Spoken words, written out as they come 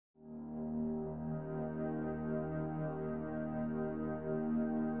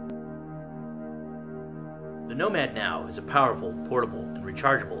The Nomad Now is a powerful, portable, and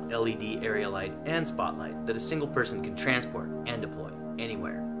rechargeable LED area light and spotlight that a single person can transport and deploy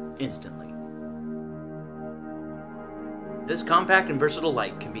anywhere, instantly. This compact and versatile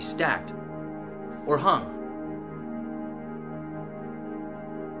light can be stacked or hung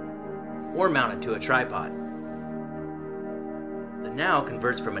or mounted to a tripod. The Now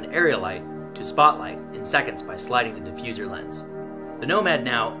converts from an area light to spotlight in seconds by sliding the diffuser lens. The Nomad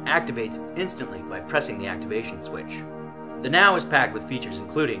Now activates instantly by pressing the activation switch. The Now is packed with features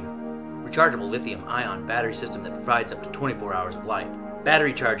including rechargeable lithium-ion battery system that provides up to 24 hours of light,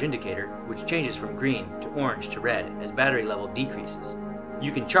 battery charge indicator which changes from green to orange to red as battery level decreases.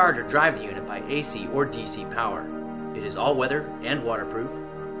 You can charge or drive the unit by AC or DC power. It is all-weather and waterproof.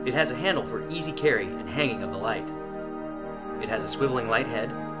 It has a handle for easy carry and hanging of the light. It has a swiveling light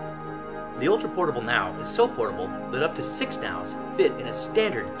head. The ultra-portable Now is so portable that up to 6 Nows fit in a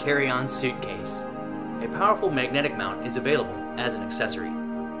standard carry-on suitcase. A powerful magnetic mount is available as an accessory.